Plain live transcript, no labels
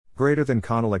Greater than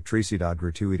con electricidad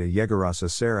gratuita llegarás a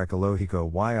ser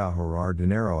ecológico y ahorrar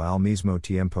dinero al mismo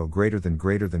tiempo greater than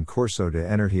Curso de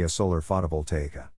Energia solar Fotovoltaica.